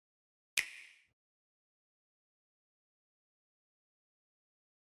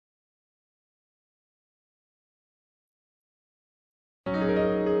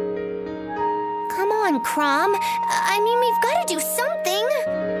on, Crom. I mean, we've got to do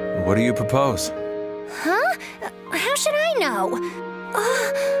something. What do you propose? Huh? How should I know?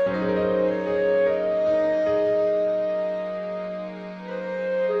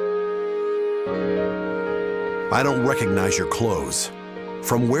 I don't recognize your clothes.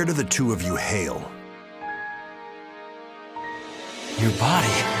 From where do the two of you hail? Your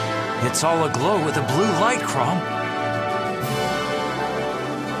body. It's all aglow with a blue light, Crom.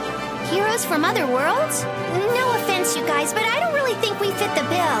 Heroes from other worlds? No offense, you guys, but I don't really think we fit the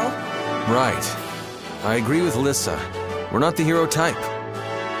bill. Right. I agree with Lissa. We're not the hero type.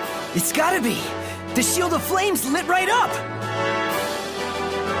 It's gotta be! The shield of flames lit right up!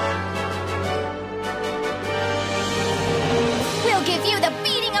 We'll give you the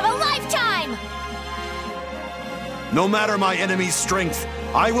beating of a lifetime! No matter my enemy's strength,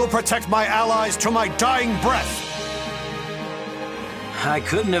 I will protect my allies to my dying breath! I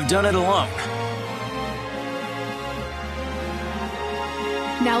couldn't have done it alone.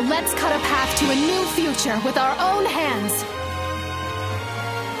 Now let's cut a path to a new future with our own hands.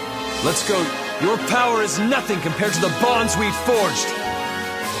 Let's go. Your power is nothing compared to the bonds we've forged.